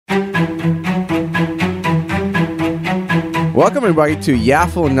Welcome everybody to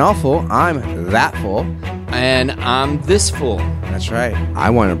Yaffle and Nuffle. I'm that full. And I'm this fool. That's right. I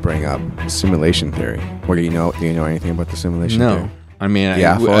want to bring up simulation theory. What do you know? Do you know anything about the simulation theory? No. I mean,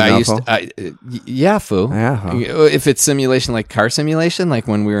 Yaffle, I used to, Yaffle. Yeah. If it's simulation, like car simulation, like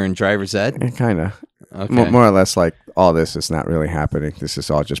when we were in driver's ed? Kind of. Okay. More or less like all this is not really happening. This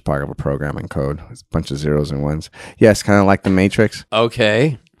is all just part of a programming code. It's a bunch of zeros and ones. Yes, kind of like the Matrix.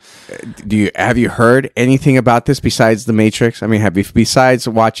 Okay. Have you heard anything about this besides the Matrix? I mean, besides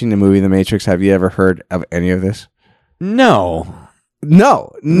watching the movie The Matrix, have you ever heard of any of this? No.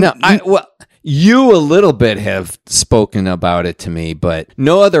 No. Well, you a little bit have spoken about it to me, but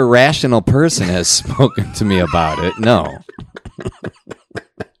no other rational person has spoken to me about it. No.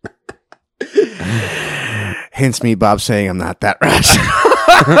 Hence me, Bob, saying I'm not that rational.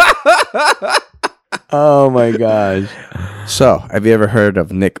 Oh my gosh. So, have you ever heard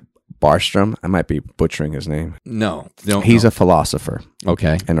of Nick Barstrom? I might be butchering his name. No. He's a philosopher.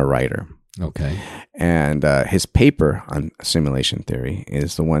 Okay. And a writer. Okay. And his paper on simulation theory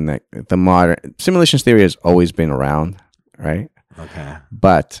is the one that the modern simulation theory has always been around, right? Okay.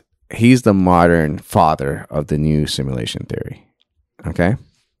 But he's the modern father of the new simulation theory. Okay?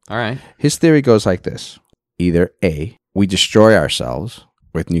 All right. His theory goes like this. Either A, we destroy ourselves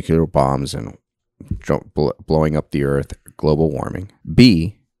with nuclear bombs and blowing up the earth, global warming.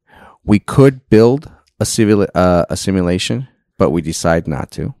 B, we could build a simulation, but we decide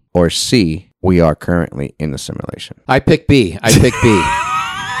not to. Or C, we are currently in a simulation. I pick B. I'll take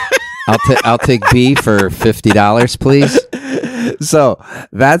B for $50, please. So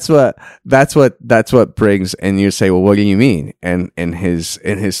that's what brings, and you say, well, what do you mean? And his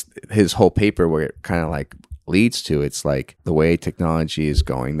whole paper, where it kind of like leads to, it's like the way technology is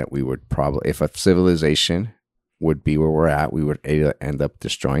going, that we would probably, if a civilization would be where we're at, we would end up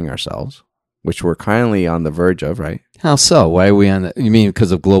destroying ourselves, which we're kindly on the verge of, right? How so? Why are we on that? You mean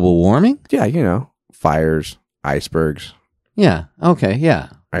because of global warming? Yeah, fires, icebergs. Yeah. Okay. Yeah.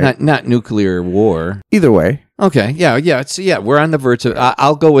 Right? Not nuclear war. Either way. Okay. Yeah. We're on the verge of.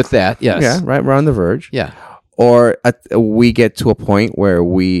 I'll go with that. Yes. Yeah. Right. We're on the verge. Yeah. Or we get to a point where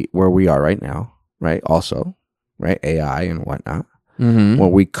we are right now. Right. Also, right. AI and whatnot. Mm-hmm. Well,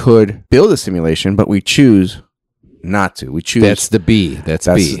 we could build a simulation, but we choose not to. We choose. That's the B. That's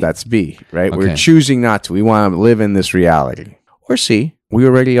B. That's B. Right. Okay. We're choosing not to. We want to live in this reality. Or C, we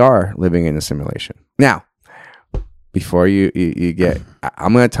already are living in a simulation. Now, before you get,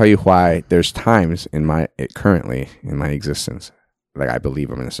 I'm going to tell you why there's times currently in my existence that I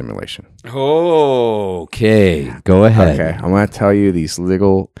believe I'm in a simulation. Okay. Go ahead. Okay. I'm going to tell you these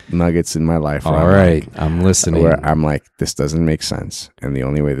little nuggets in my life. All right. I'm listening. Where I'm like, this doesn't make sense. And the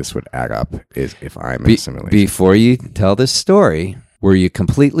only way this would add up is if I'm in a simulation. Before you tell this story, were you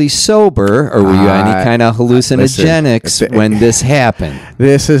completely sober, or were you any kind of hallucinogenics when this happened?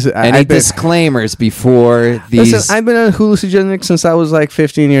 This is any disclaimers before these? Listen, I've been on hallucinogenics since I was like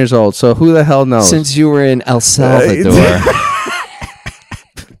 15 years old. So who the hell knows? Since you were in El Salvador.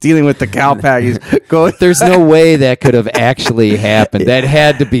 Dealing with the cow patties. There's no way that could have actually happened. That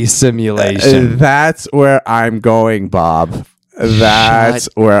had to be simulation. That's where I'm going, Bob. That's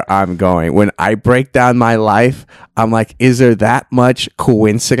where I'm going. When I break down my life, I'm like, is there that much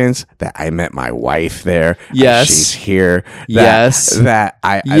coincidence that I met my wife there? Yes. She's here. Yes.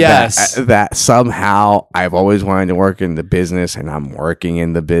 That somehow I've always wanted to work in the business and I'm working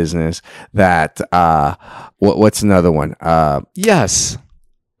in the business. That, what's another one? Yes.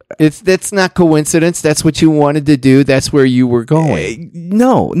 That's not coincidence. That's what you wanted to do. That's where you were going.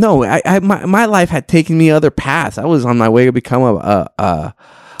 No. My life had taken me other paths. I was on my way to become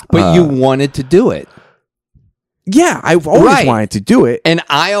but you wanted to do it. Yeah, I've always wanted to do it, and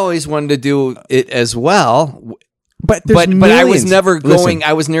I always wanted to do it as well. But I was never going. Listen,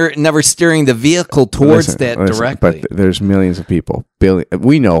 I was never steering the vehicle towards that directly. But there's millions of people.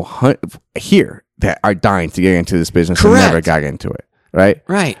 We know here that are dying to get into this business. Correct. And never got into it. Right?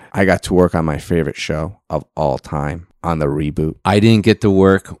 Right. I got to work on my favorite show of all time on the reboot. I didn't get to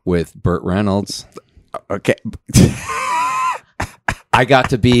work with Burt Reynolds. Okay. I got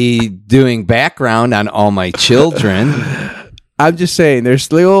to be doing background on all my children. I'm just saying, there's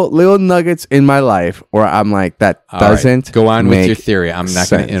little nuggets in my life where I'm like, that all doesn't right. Go on with your theory. I'm not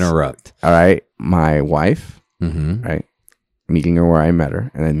going to interrupt. All right. My wife, mm-hmm. right? Meeting her where I met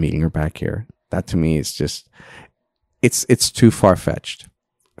her and then meeting her back here. That to me is just... It's too far-fetched.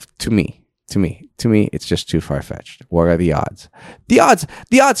 To me, it's just too far-fetched. What are the odds? The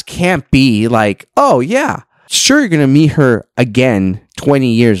odds can't be like, oh yeah, sure, you're gonna meet her again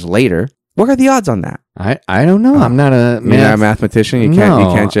 20 years later. What are the odds on that? I don't know. I'm not a You're not a mathematician. You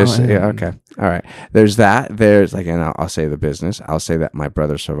can't just. No. Yeah, okay. All right. There's that. There's like, and I'll say the business. I'll say that my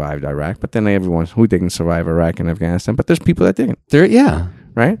brother survived Iraq, but then everyone who didn't survive Iraq and Afghanistan. But there's people that didn't. Yeah.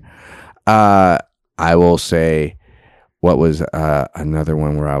 Right. I will say, what was another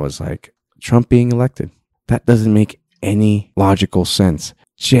one where I was like, Trump being elected. That doesn't make any logical sense.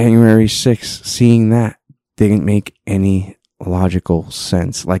 January 6th, seeing that didn't make any logical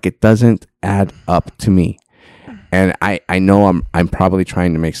sense. Like, it doesn't add up to me. And I know I'm probably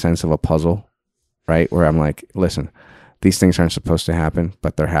trying to make sense of a puzzle, right? Where I'm like, listen, these things aren't supposed to happen,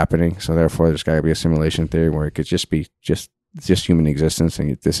 but they're happening. So therefore, there's got to be a simulation theory where it could just be just human existence,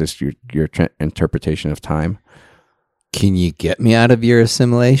 and this is your interpretation of time. Can you get me out of your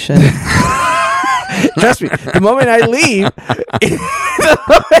assimilation? Trust me, the moment I leave,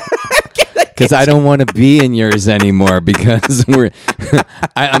 because I don't want to be in yours anymore. Because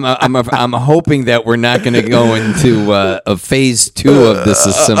I'm hoping that we're not going to go into a phase 2 of this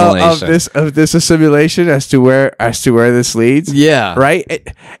assimilation. of this assimilation as to where this leads. Yeah, right.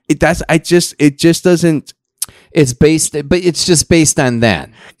 It just doesn't. It's just based on that.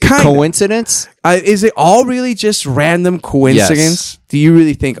 Coincidence? Is it all really just random coincidence? Yes. Do you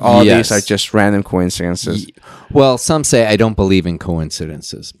really think all these are just random coincidences? Well, some say I don't believe in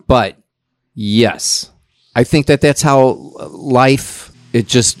coincidences, but yes, I think that's how life, it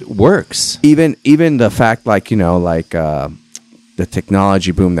just works. Even the fact, the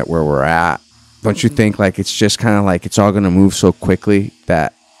technology boom that where we're at, don't you think like it's just kind of like it's all going to move so quickly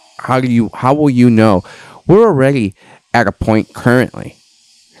that how will you know? We're already at a point currently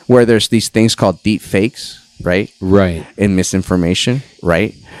where there's these things called deep fakes, right? Right. And misinformation,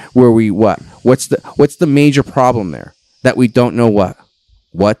 right? Where what's the major problem there? That we don't know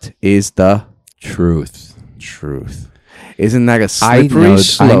what is the truth. Isn't that a slippery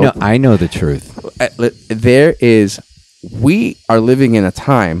slope? I know the truth. We are living in a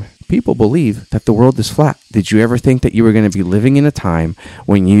time. People believe that the world is flat. Did you ever think that you were going to be living in a time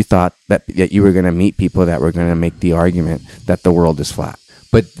when you thought that you were going to meet people that were going to make the argument that the world is flat?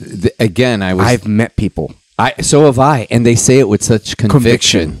 But again, I've met people. So have I, and they say it with such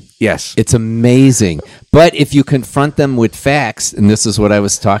conviction. Yes. It's amazing. But if you confront them with facts, and this is what I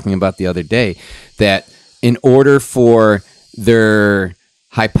was talking about the other day, that in order for their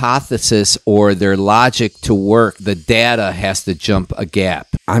hypothesis or their logic to work, the data has to jump a gap.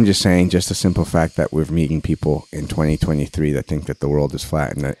 I'm just saying, just the simple fact that we're meeting people in 2023 that think that the world is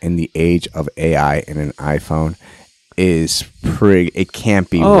flat, and that in the age of AI and an iPhone is pretty. It can't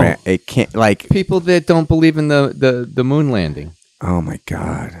be. It can't, like people that don't believe in the moon landing. Oh my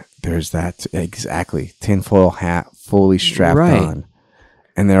God! There's that exactly. Tinfoil hat, fully strapped on,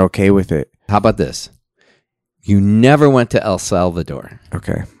 and they're okay with it. How about this? You never went to El Salvador.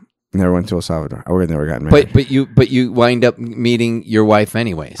 Okay. Never went to El Salvador. I would have never gotten married. But you wind up meeting your wife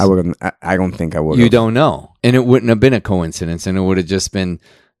anyways. I don't think I would. You don't know. And it wouldn't have been a coincidence, and it would have just been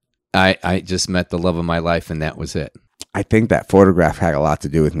I just met the love of my life, and that was it. I think that photograph had a lot to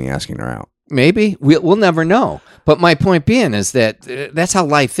do with me asking her out. Maybe. We'll never know. But my point being is that that's how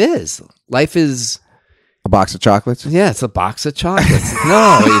life is. Life is a box of chocolates? Yeah, it's a box of chocolates.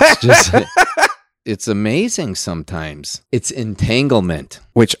 No, it's just it's amazing sometimes. It's entanglement.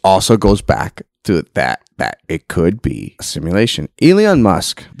 Which also goes back to that it could be a simulation. Elon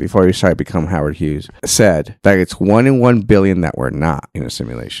Musk, before he started becoming Howard Hughes, said that it's 1 in 1 billion that we're not in a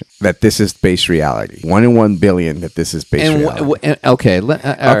simulation. That this is base reality. 1 in 1 billion that this is base reality. Okay.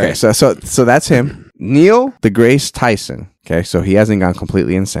 Right. So that's him. Neil deGrasse Tyson, okay, so he hasn't gone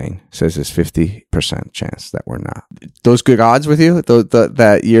completely insane, says there's 50% chance that we're not. Those good odds with you?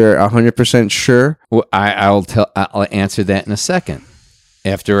 That you're 100% sure? Well, I'll answer that in a second.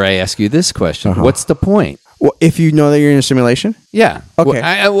 After I ask you this question, What's the point? Well, if you know that you're in a simulation? Yeah. Okay.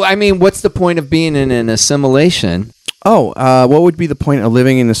 I mean, what's the point of being in an assimilation? What would be the point of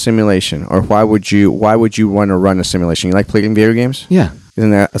living in a simulation? Or why would you want to run a simulation? You like playing video games? Yeah.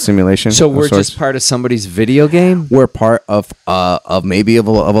 Isn't that a simulation? So we're just part of somebody's video game? We're part of maybe of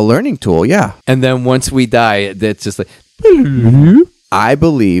a learning tool, yeah. And then once we die, that's just like... I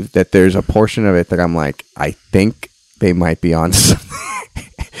believe that there's a portion of it that I'm like, I think they might be on something.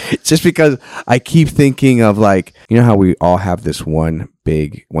 Just because I keep thinking of, like, you know how we all have this one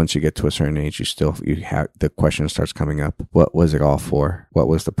big, once you get to a certain age, you have the question starts coming up. What was it all for? What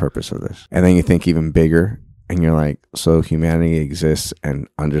was the purpose of this? And then you think even bigger, and you're like, so humanity exists and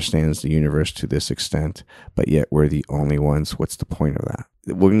understands the universe to this extent, but yet we're the only ones. What's the point of that?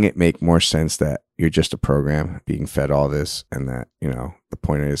 Wouldn't it make more sense that, you're just a program being fed all this, and that, the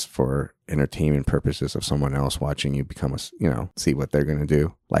point is for entertainment purposes of someone else watching you become see what they're going to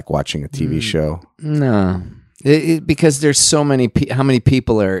do, like watching a TV show. No. Because there's so many, how many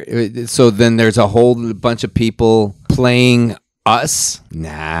people are, so then there's a whole bunch of people playing us?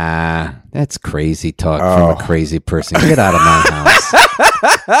 Nah, that's crazy talk from a crazy person. Get out of my house.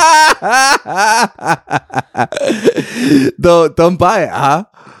 Don't buy it, huh?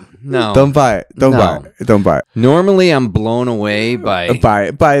 No. Don't buy it. Don't buy it. Normally, I'm blown away by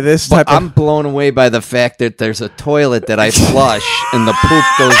this type I'm blown away by the fact that there's a toilet that I flush and the poop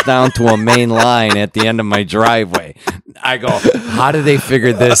goes down to a main line at the end of my driveway. I go, how do they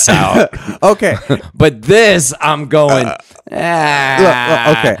figure this out? Okay. But this, I'm going,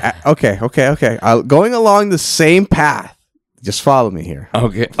 Okay. Going along the same path. Just follow me here.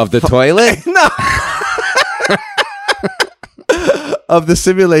 Okay. Of the toilet? No. Of the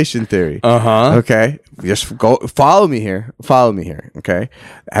simulation theory. Okay. Just follow me here. Okay.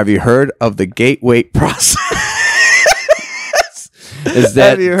 Have you heard of the gateway process? Is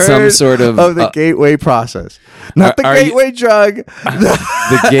that some sort of the gateway process? Not the gateway drug.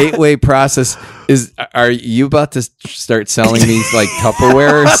 The gateway process is. Are you about to start selling these like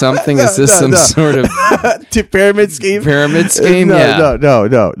Tupperware or something? Is this some sort of pyramid scheme? Pyramid scheme? No.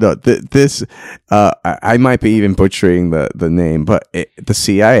 This I might be even butchering the name, but the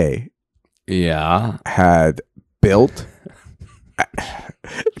CIA, had built.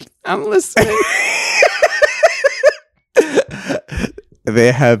 I'm listening.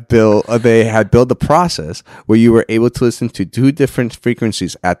 They had built a process where you were able to listen to two different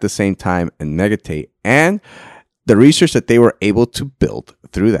frequencies at the same time and meditate. And the research that they were able to build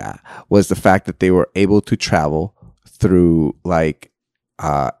through that was the fact that they were able to travel through like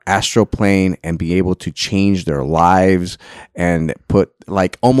astral plane and be able to change their lives and put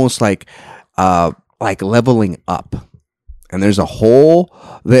like almost like leveling up. And there's a whole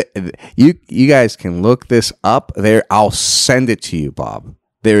that you guys can look this up there. I'll send it to you, Bob.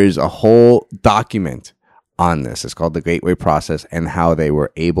 There is a whole document on this. It's called the Gateway Process, and how they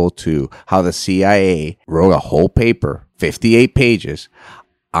were able to, how the CIA wrote a whole paper, 58 pages,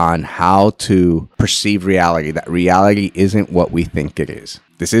 on how to perceive reality. That reality isn't what we think it is.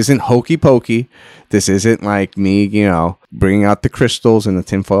 This isn't hokey pokey. This isn't like me, bringing out the crystals in the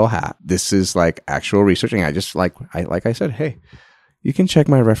tinfoil hat. This is like actual research. And I just like I said, hey, you can check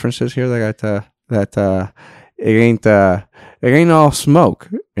my references here. That it ain't all smoke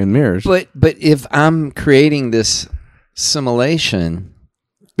and mirrors. But if I'm creating this simulation,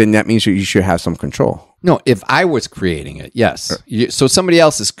 then that means you should have some control. No, if I was creating it, yes. So somebody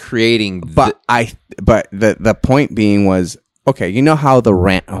else is creating. But the point being was, okay, you know how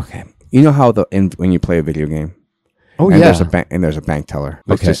when you play a video game, there's a bank teller.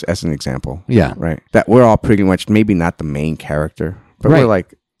 Like just as an example, right. That we're all pretty much maybe not the main character, but we're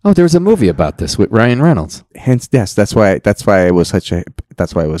like, there's a movie about this with Ryan Reynolds. Hence, yes, that's why it was such a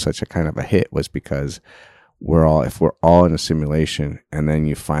kind of a hit, was because if we're all in a simulation, and then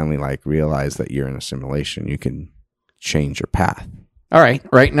you finally like realize that you're in a simulation, you can change your path. All right,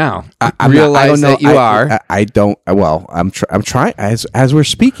 right now, I don't. Well, I'm trying as we're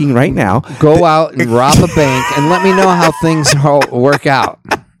speaking right now. Go out and rob a bank and let me know how things work out.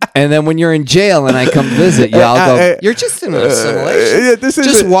 And then when you're in jail and I come visit you, I'll go, you're just in a simulation.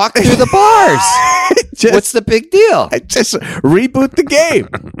 Just walk through the bars. What's the big deal? Just reboot the game.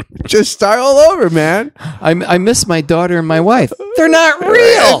 Just start all over, man. I miss my daughter and my wife. They're not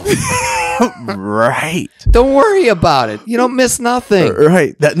real. Right. Don't worry about it. You don't miss nothing.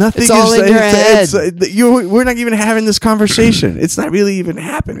 Right. That nothing. It's all in your head. We're not even having this conversation. It's not really even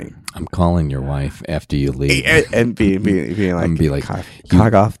happening. I'm calling your wife after you leave and being like,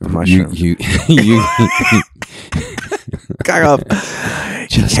 cock off the mushroom. You cock off.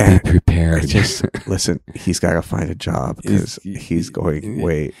 Just be prepared. Just listen. He's got to find a job because he's going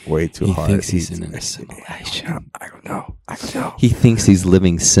way too hard. He thinks he's in a simulation. I don't know. He thinks he's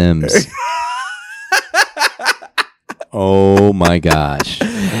living Sims. Oh my gosh.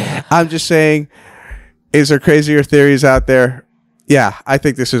 I'm just saying, is there crazier theories out there? Yeah, I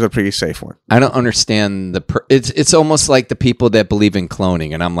think this is a pretty safe one. I don't understand it's almost like the people that believe in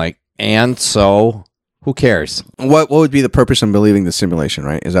cloning, and I'm like, and so who cares? What would be the purpose of believing the simulation,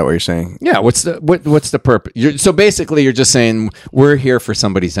 right? Is that what you're saying? Yeah, what's the purpose? So basically you're just saying we're here for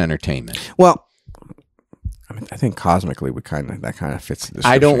somebody's entertainment. Well, I think cosmically that kind of fits the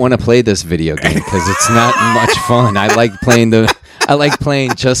description. I don't want to play this video game because it's not much fun. I like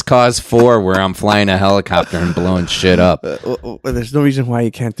playing Just Cause 4 where I'm flying a helicopter and blowing shit up. Well, there's no reason why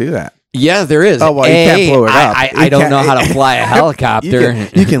you can't do that. Yeah, there is. Oh, well, you can't blow it up. I don't know how to fly a helicopter.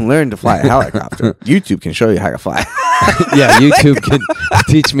 You can learn to fly a helicopter. YouTube can show you how to fly. Yeah, YouTube can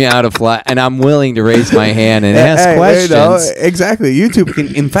teach me how to fly, and I'm willing to raise my hand and ask questions. Exactly. YouTube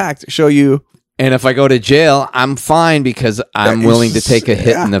can, in fact, show you. And if I go to jail, I'm fine because I'm willing to take a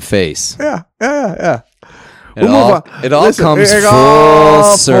hit in the face. Yeah. It all comes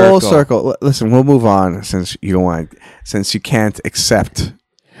full circle. Listen, we'll move on since you can't accept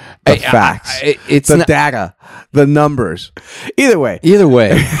the facts, it's the data, the numbers. Either way, yeah.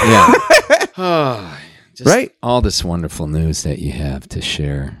 Just right? All this wonderful news that you have to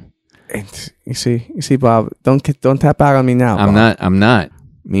share. And you see, Bob. Don't tap out on me now. I'm not.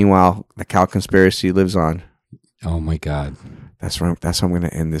 Meanwhile, the cow conspiracy lives on. Oh my God. That's how I'm going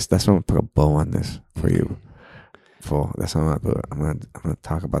to end this. That's why I'm going to put a bow on this for you. That's how I'm going to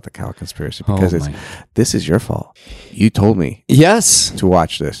talk about the cow conspiracy because this is your fault. You told me to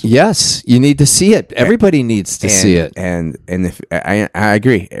watch this. Yes, you need to see it. Everybody needs to see it. And if I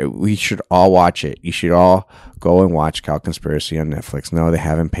agree, we should all watch it. You should all go and watch Cow Conspiracy on Netflix. No, they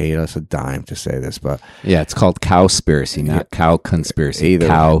haven't paid us a dime to say this, but yeah, it's called Cowspiracy, not Cow Conspiracy.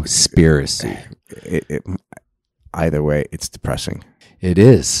 Cowspiracy. Either way, it's depressing. It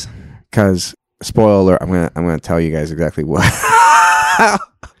is. Because spoiler alert, I'm gonna tell you guys exactly what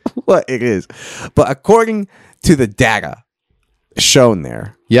it is. But according to the data shown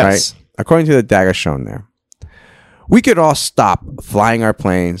there, yes, right? According to the data shown there, we could all stop flying our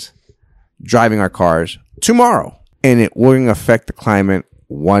planes, driving our cars tomorrow, and it wouldn't affect the climate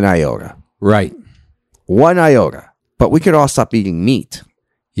one iota. Right. One iota. But we could all stop eating meat.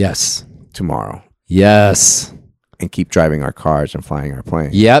 Yes. Tomorrow. Yes. And keep driving our cars and flying our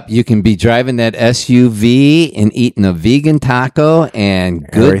planes. Yep, you can be driving that SUV and eating a vegan taco and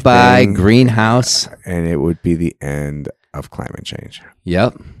goodbye greenhouse. And it would be the end of climate change.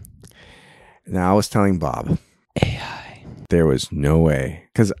 Yep. Now, I was telling Bob, AI. There was no way.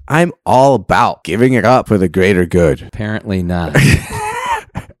 Because I'm all about giving it up for the greater good. Apparently not.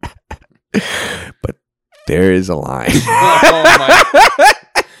 But there is a line. Oh my.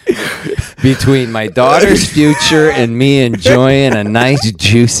 Between my daughter's future and me enjoying a nice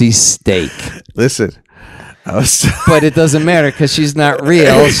juicy steak. Listen, but it doesn't matter because she's not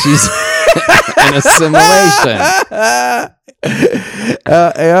real. She's an assimilation.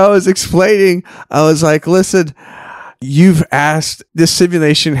 And I was explaining. I was like, listen, this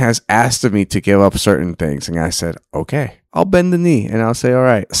simulation has asked of me to give up certain things. And I said, okay, I'll bend the knee and I'll say, all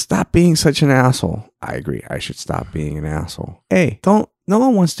right, stop being such an asshole. I agree. I should stop being an asshole. Hey, no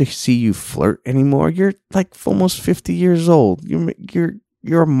one wants to see you flirt anymore. You're like almost 50 years old.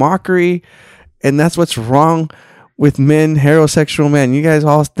 You're a mockery. And that's what's wrong with men, heterosexual men. You guys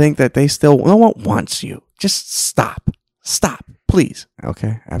all think that no one wants you. Just stop. Stop, please.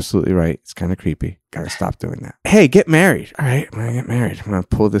 Okay, absolutely right. It's kind of creepy. Gotta stop doing that. Hey, get married. All right, I'm gonna get married. I'm gonna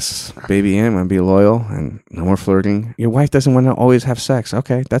pull this baby in. I'm gonna be loyal and no more flirting. Your wife doesn't want to always have sex.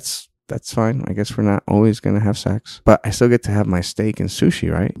 Okay, that's fine. I guess we're not always gonna have sex. But I still get to have my steak and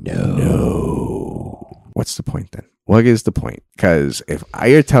sushi, right? No. What's the point then? What is the point? Because if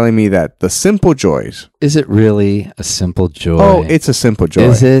you're telling me that the simple joys... Is it really a simple joy? Oh, it's a simple joy.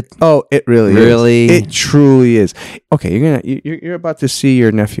 Is it? Oh, it really Really? is. It truly is. Okay, you're about to see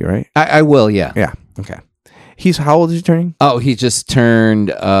your nephew, right? I will, yeah. Yeah, okay. How old is he turning? Oh, he just turned,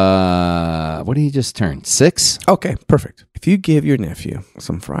 what did he just turn? 6? Okay, perfect. If you give your nephew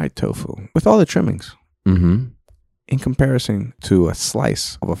some fried tofu with all the trimmings... Mm-hmm. In comparison to a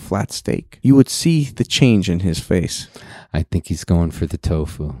slice of a flat steak, you would see the change in his face. I think he's going for the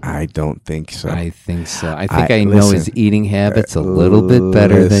tofu. I don't think so. I think so. I think I know his eating habits a little bit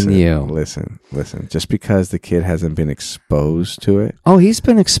better than you. Listen. Just because the kid hasn't been exposed to it. Oh, he's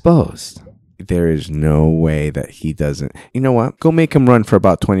been exposed. There is no way that he doesn't. You know what? Go make him run for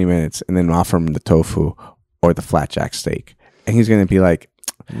about 20 minutes and then offer him the tofu or the flat jack steak. And he's going to be like,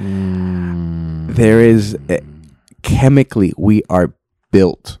 there is... Chemically, we are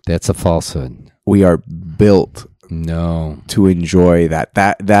built. That's a falsehood. We are built. No. To enjoy that.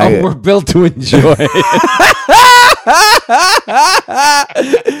 Oh, we're built to enjoy it.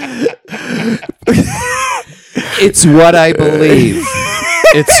 It's what I believe.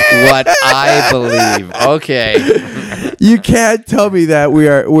 It's what I believe. Okay. You can't tell me that we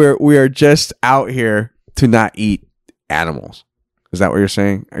are just out here to not eat animals. Is that what you're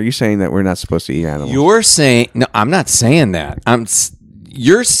saying? Are you saying that we're not supposed to eat animals? You're saying... No, I'm not saying that.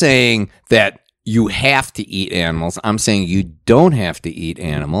 You're saying that you have to eat animals. I'm saying you don't have to eat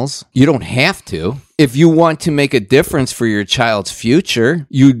animals. You don't have to. If you want to make a difference for your child's future,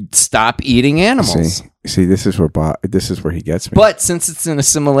 you'd stop eating animals. See, this is where he gets me. But since it's an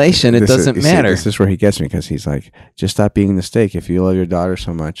assimilation, it doesn't matter. This is where he gets me, because he's like, just stop eating the steak if you love your daughter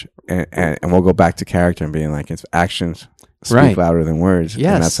so much. And we'll go back to character and being like, it's actions speak louder than words.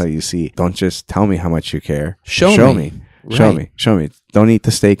 Yes. And that's how you see. Don't just tell me how much you care. Show me. Show me. Don't eat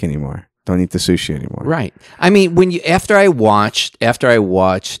the steak anymore. Don't eat the sushi anymore. Right. I mean, after I watched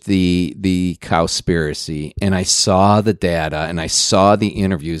the Cowspiracy, and I saw the data and I saw the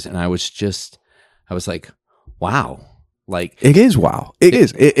interviews, and I was like, wow. Like, it is wow. It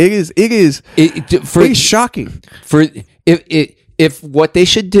is shocking. For if what they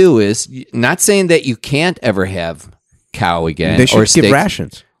should do is, not saying that you can't ever have cow again, they should or give steak.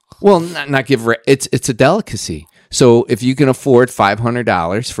 rations. Well, not give. It's a delicacy. So if you can afford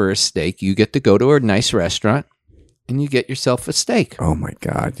 $500 for a steak, you get to go to a nice restaurant and you get yourself a steak. Oh my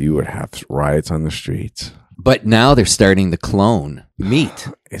God, you would have riots on the streets. But now they're starting to clone meat.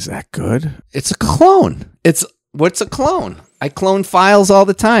 Is that good? It's a clone. What's a clone? I clone files all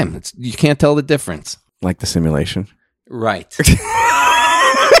the time. You can't tell the difference. Like the simulation? Right.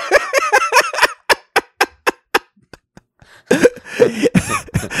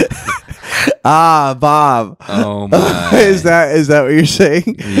 Bob. Oh my. Is that what you're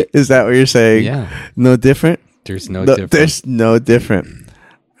saying? Is that what you're saying? Yeah. No different? There's no different. There's no different.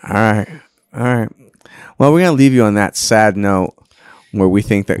 All right. Well, we're going to leave you on that sad note where we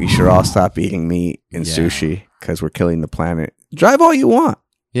think that we should all stop eating meat and sushi because we're killing the planet. Drive all you want.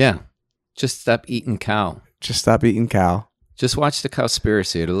 Yeah. Just stop eating cow. Just stop eating cow. Just watch the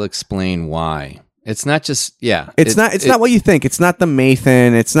Cowspiracy. It'll explain why. It's not just It's not what you think. It's not the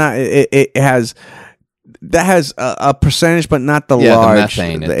Mathan. It's not. It has a percentage, but not the large.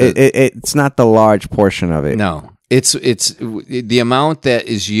 The methane. It's not the large portion of it. No, it's the amount that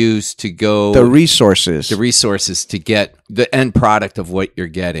is used to go. The resources to get the end product of what you're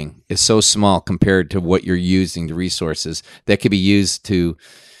getting is so small compared to what you're using. The resources that could be used to,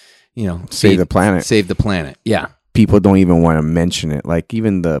 save the planet. Save the planet. Yeah. People don't even want to mention it. Like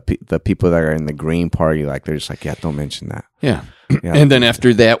even the people that are in the Green Party, like they're just like, yeah, don't mention that. Yeah. And then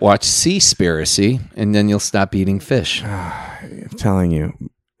after that, watch Seaspiracy, and then you'll stop eating fish. I'm telling you,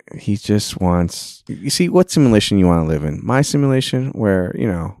 he just wants. You see, what simulation you want to live in? My simulation, where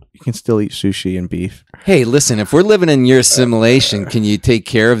you can still eat sushi and beef. Hey, listen, if we're living in your simulation, can you take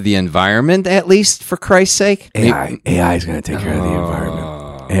care of the environment at least? For Christ's sake, AI is going to take care of the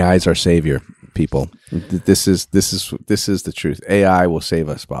environment. AI is our savior. People, this is the truth. AI will save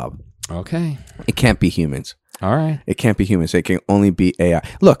us, Bob. Okay. It can't be humans. All right. It can't be humans. It can only be AI.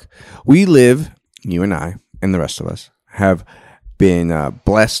 Look, we live, you and I, and the rest of us, have been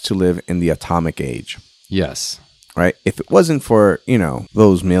blessed to live in the atomic age. Yes. Right? If it wasn't for,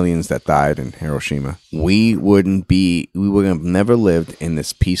 those millions that died in Hiroshima, we would have never lived in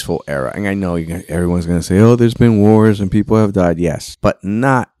this peaceful era. And I know everyone's going to say, oh, there's been wars and people have died. Yes, but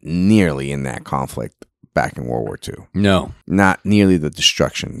not nearly in that conflict back in World War II. No. Not nearly the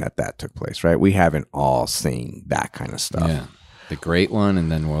destruction that took place, right? We haven't all seen that kind of stuff. Yeah. The Great One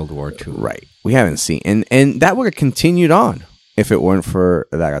and then World War II. Right. We haven't seen. And that would have continued on. If it weren't for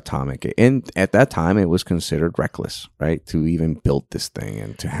that atomic, and at that time it was considered reckless, right, to even build this thing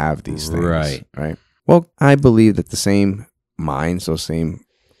and to have these things, right. Well, I believe that the same minds, those same,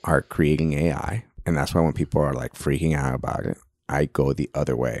 are creating AI, and that's why when people are like freaking out about it, I go the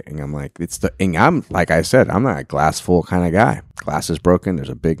other way, and I'm like, I'm like I said, I'm not a glass full kind of guy. Glass is broken. There's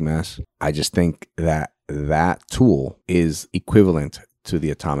a big mess. I just think that tool is equivalent to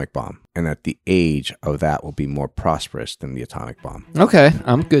the atomic bomb, and that the age of that will be more prosperous than the atomic bomb. Okay,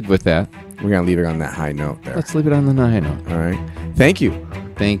 I'm good with that. We're going to leave it on that high note there. Let's leave it on the high note. All right. Thank you.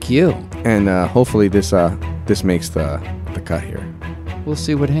 Thank you. And hopefully this makes the cut here. We'll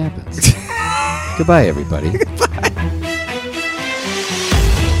see what happens. Goodbye, everybody.